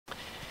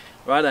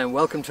Right then,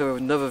 welcome to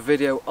another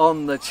video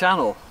on the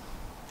channel.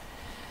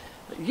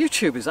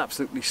 YouTube is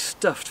absolutely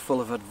stuffed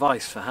full of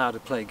advice for how to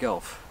play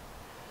golf.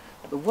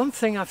 The one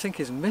thing I think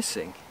is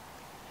missing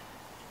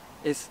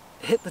is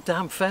hit the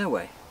damn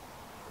fairway.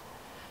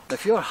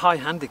 If you're a high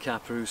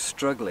handicapper who's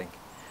struggling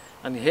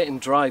and you're hitting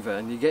driver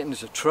and you're getting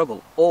into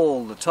trouble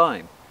all the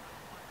time,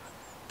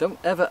 don't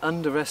ever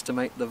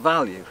underestimate the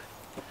value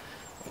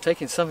of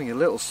taking something a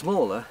little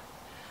smaller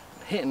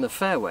and hitting the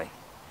fairway.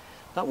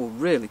 That will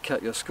really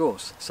cut your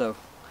scores. So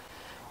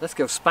let's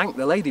go spank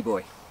the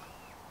ladyboy.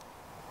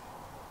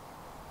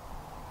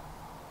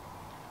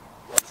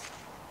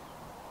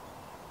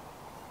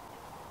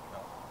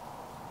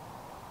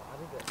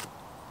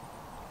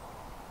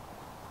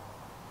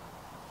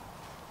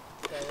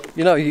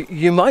 You know,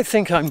 you might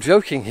think I'm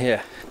joking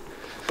here,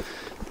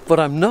 but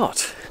I'm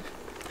not.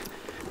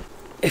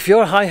 If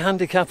you're a high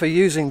handicapper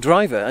using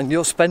driver and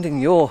you're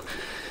spending your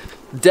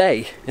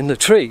day in the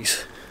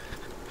trees,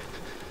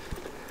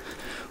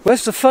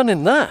 where's the fun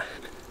in that?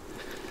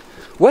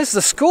 Where's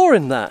the score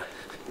in that?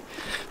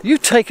 You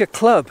take a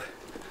club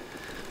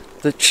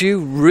that you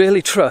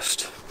really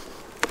trust.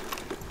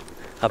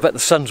 I bet the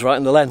sun's right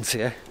in the lens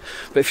here.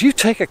 But if you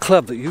take a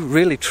club that you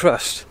really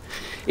trust,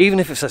 even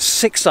if it's a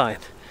 6-iron,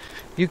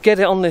 you get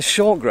it on this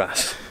short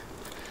grass,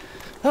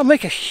 that'll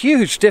make a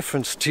huge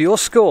difference to your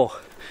score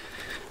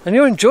and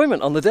your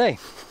enjoyment on the day.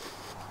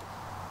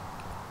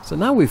 So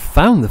now we've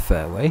found the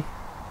fairway,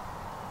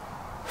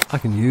 I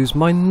can use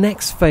my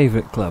next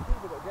favourite club.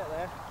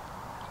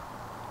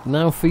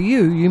 Now for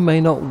you, you may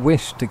not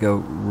wish to go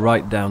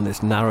right down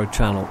this narrow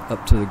channel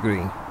up to the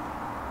green.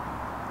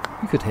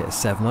 You could hit a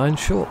 7-iron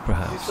short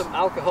perhaps, Some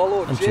alcohol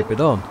or and gin. chip it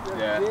on,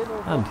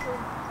 and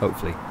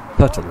hopefully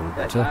putt a little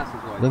better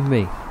than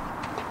me.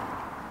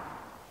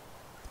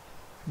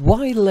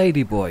 Why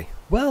ladyboy?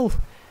 Well,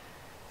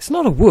 it's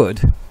not a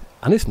wood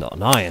and it's not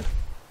an iron.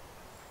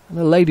 And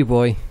a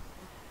ladyboy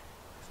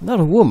is not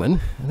a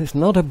woman and it's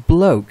not a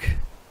bloke.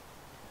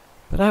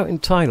 But out in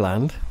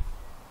Thailand,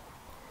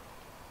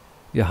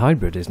 your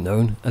hybrid is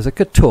known as a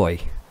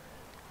katoi,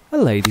 a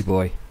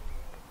ladyboy.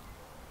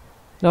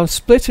 Now I'm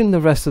splitting the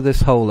rest of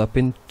this hole up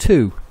in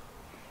two.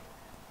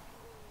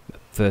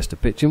 First a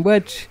pitching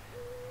wedge,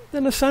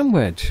 then a sand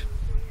wedge.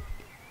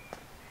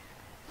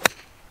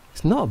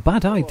 It's not a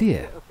bad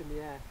idea.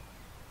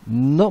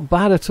 Not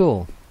bad at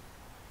all.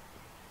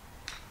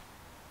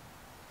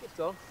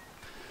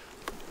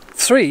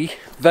 3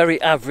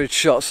 very average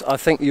shots, I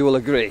think you will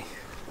agree.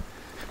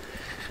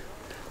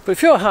 But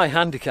if you're a high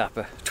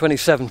handicapper,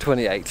 27,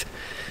 28,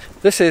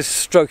 this is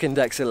stroke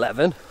index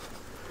 11.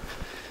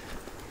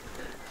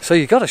 So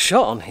you got a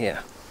shot on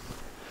here.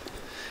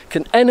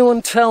 Can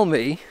anyone tell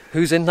me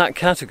who's in that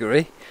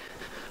category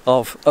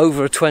of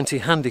over a 20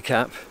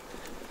 handicap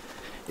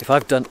if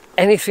I've done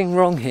anything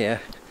wrong here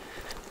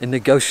in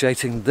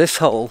negotiating this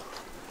hole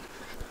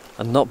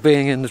and not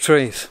being in the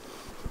trees?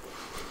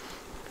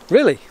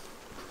 Really?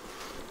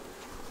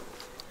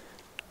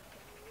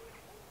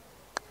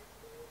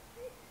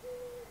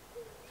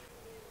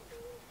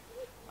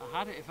 I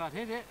had it if I'd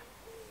hit it.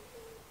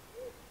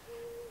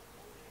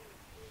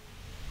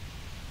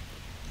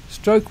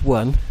 Stroke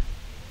 1,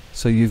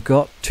 so you've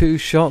got 2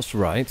 shots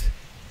right,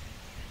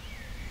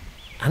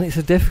 and it's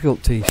a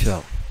difficult tee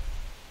shot.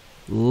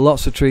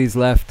 Lots of trees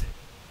left,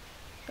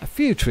 a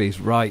few trees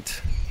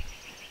right,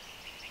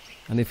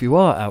 and if you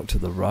are out to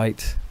the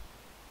right,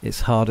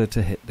 it's harder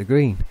to hit the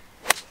green.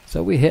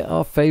 So we hit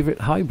our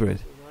favourite hybrid,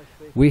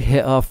 we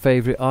hit our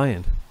favourite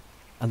iron,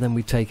 and then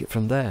we take it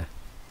from there.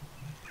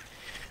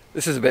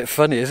 This is a bit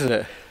funny, isn't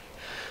it?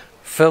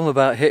 Film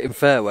about hitting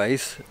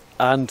fairways,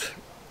 and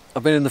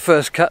I've been in the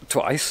first cut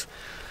twice,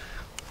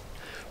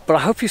 but I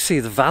hope you see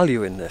the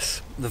value in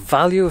this. The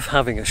value of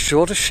having a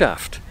shorter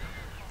shaft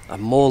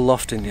and more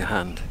loft in your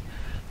hand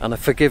and a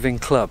forgiving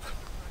club.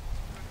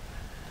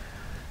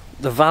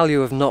 The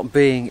value of not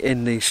being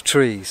in these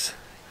trees.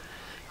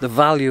 The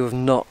value of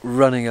not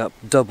running up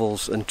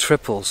doubles and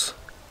triples.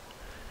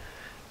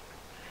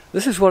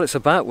 This is what it's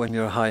about when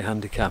you're a high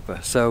handicapper.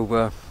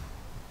 So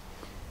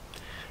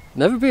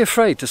never be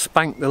afraid to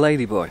spank the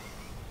ladyboy.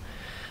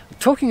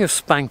 Talking of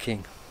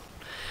spanking,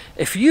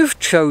 if you've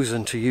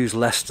chosen to use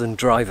less than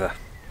driver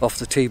off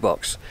the tee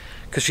box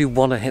because you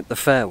want to hit the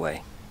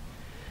fairway,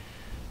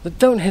 then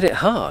don't hit it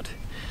hard.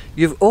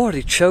 You've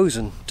already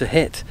chosen to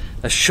hit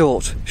a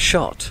short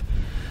shot.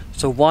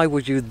 So why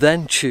would you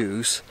then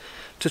choose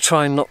to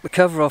try and knock the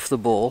cover off the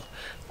ball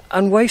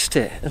and waste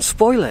it and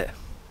spoil it?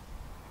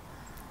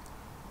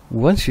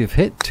 Once you've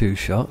hit 2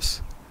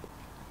 shots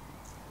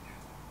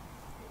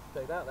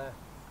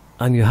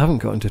and you haven't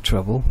got into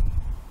trouble,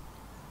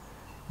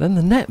 then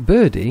the net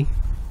birdie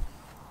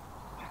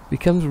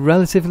becomes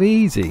relatively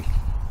easy,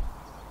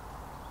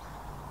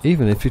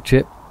 even if you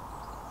chip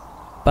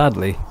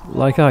badly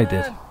like I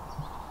did. There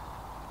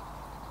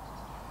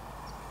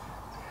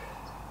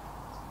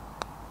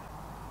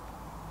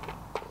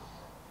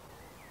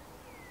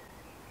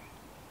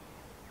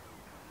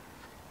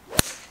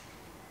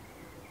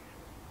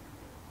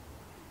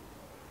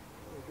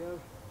we go,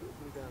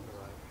 down the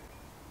right.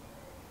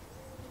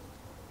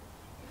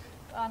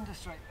 and a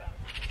straight back.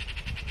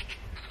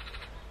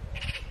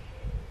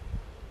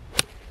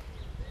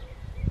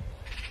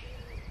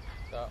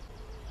 So,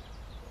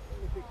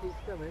 If it keeps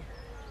coming.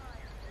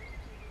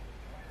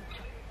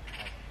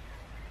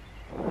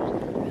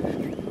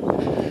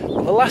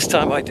 Well, the last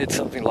time I did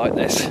something like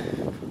this,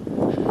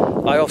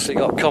 I obviously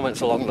got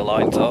comments along the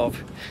lines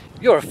of,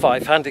 you're a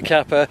 5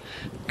 handicapper,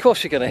 of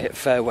course you're going to hit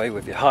fairway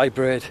with your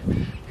hybrid,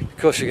 of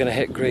course you're going to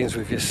hit greens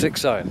with your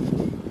 6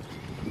 iron.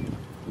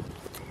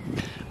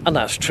 And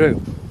that's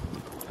true.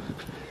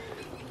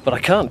 But I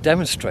can't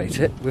demonstrate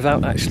it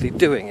without actually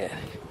doing it.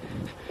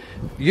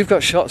 You've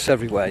got shots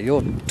everywhere,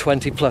 you're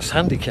 20 plus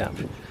handicap.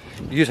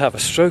 You'd have a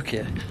stroke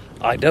here,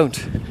 I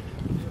don't.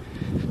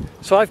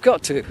 So I've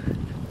got to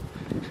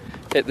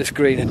hit this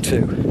green in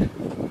 2.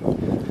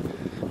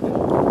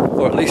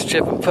 Or at least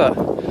chip and putt.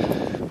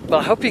 But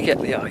I hope you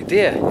get the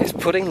idea. It's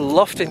putting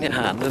loft in your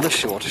hand and a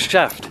shorter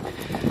shaft.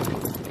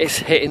 It's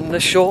hitting the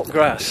short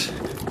grass.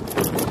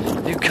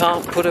 You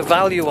can't put a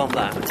value on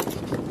that.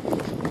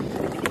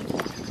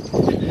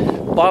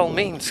 By all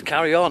means,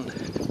 carry on.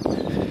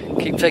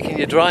 Keep taking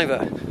your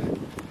driver.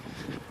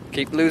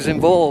 Keep losing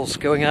balls,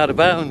 going out of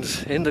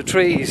bounds, in the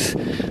trees,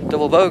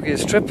 double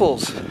bogeys,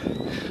 triples.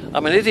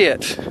 I'm an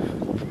idiot.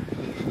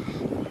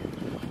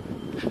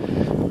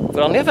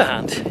 But on the other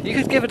hand, you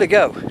could give it a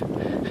go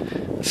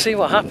and see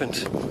what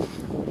happens.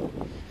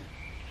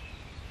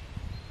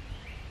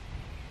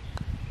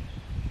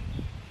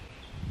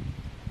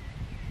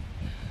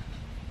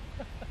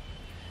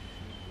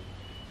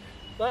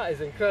 That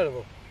is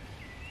incredible.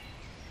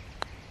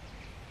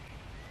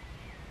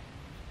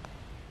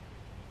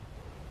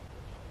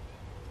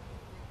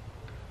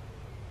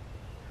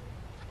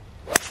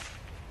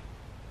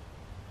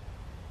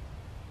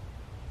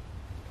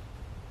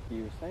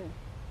 you were saying?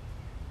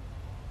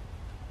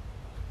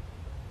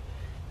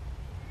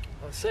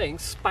 I was saying,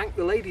 spank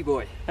the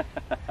ladyboy.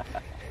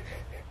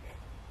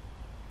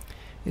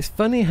 It's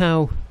funny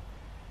how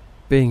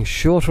being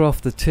shorter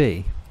off the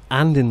tee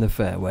and in the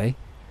fairway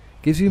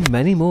gives you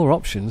many more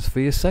options for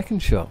your second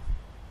shot.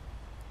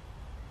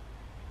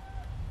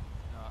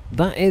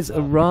 That is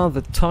a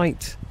rather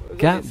tight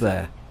gap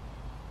there,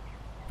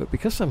 but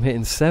because I'm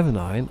hitting 7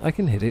 iron, I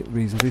can hit it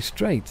reasonably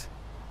straight.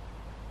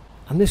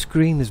 And this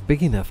green is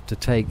big enough to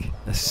take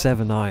a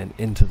 7 iron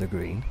into the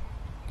green.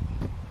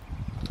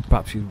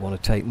 Perhaps you'd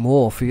want to take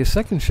more for your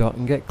second shot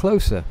and get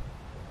closer.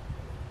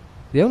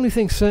 The only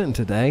thing certain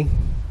today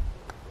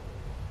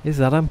is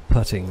that I'm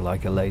putting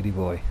like a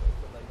ladyboy.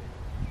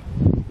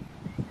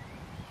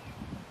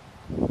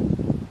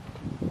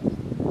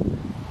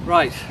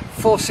 Right,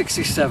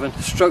 467,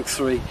 stroke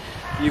 3,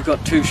 you've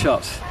got 2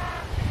 shots.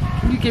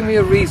 Can you give me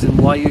a reason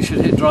why you should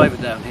hit driver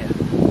down here?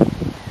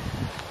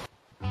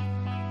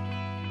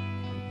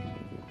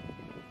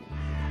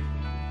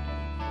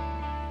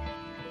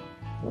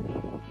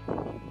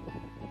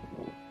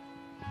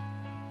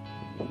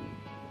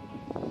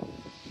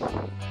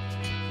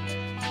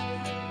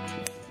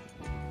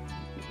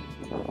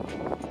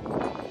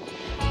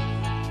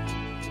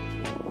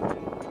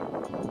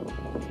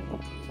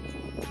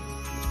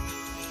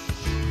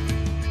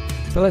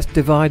 So let's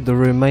divide the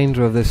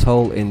remainder of this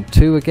hole in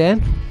 2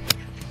 again,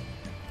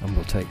 and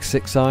we'll take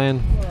 6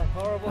 iron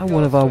and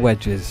one of our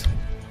wedges.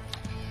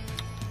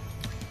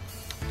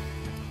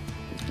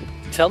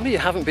 Tell me you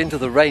haven't been to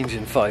the range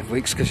in 5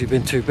 weeks because you've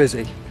been too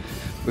busy,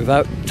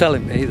 without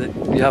telling me that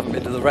you haven't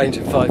been to the range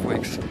in 5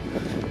 weeks.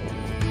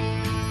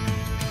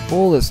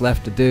 All that's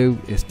left to do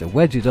is to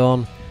wedge it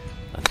on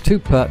and 2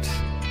 putts,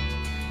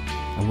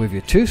 and with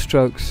your 2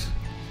 strokes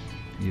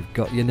you've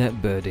got your net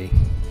birdie.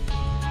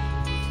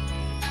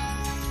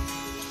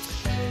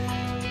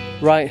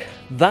 Right,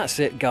 that's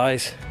it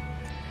guys.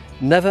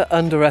 Never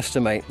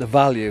underestimate the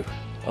value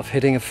of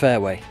hitting a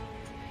fairway,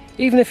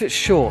 even if it's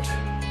short,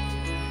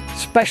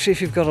 especially if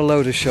you've got a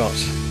load of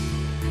shots.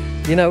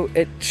 You know,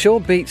 it sure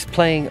beats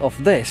playing off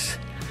this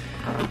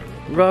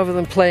rather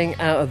than playing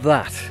out of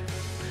that.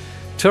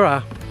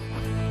 Ta-ra!